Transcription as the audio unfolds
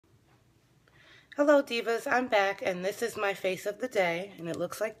Hello Divas, I'm back and this is my face of the day and it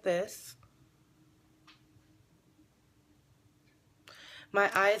looks like this.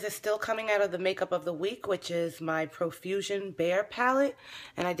 My eyes are still coming out of the makeup of the week, which is my Profusion Bare palette,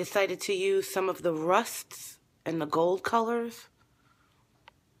 and I decided to use some of the rusts and the gold colors.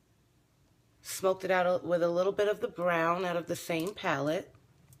 Smoked it out with a little bit of the brown out of the same palette.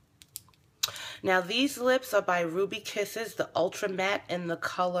 Now these lips are by Ruby Kisses, the Ultra Matte in the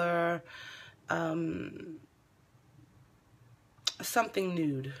color something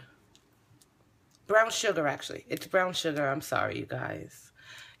nude. Brown sugar, actually. It's brown sugar. I'm sorry, you guys.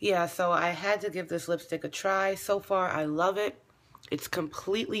 Yeah, so I had to give this lipstick a try. So far, I love it. It's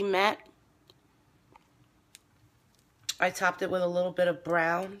completely matte. I topped it with a little bit of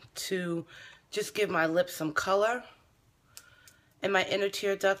brown to just give my lips some color. In my inner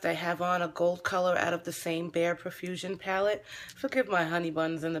tear duct, I have on a gold color out of the same Bare Profusion palette. Forgive my honey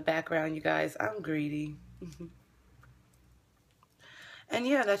buns in the background, you guys. I'm greedy. And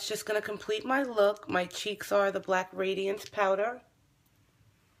yeah, that's just going to complete my look. My cheeks are the Black Radiance powder.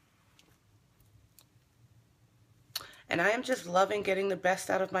 And I am just loving getting the best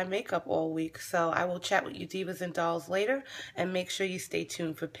out of my makeup all week. So I will chat with you divas and dolls later. And make sure you stay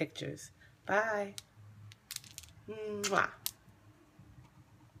tuned for pictures. Bye. Mwah.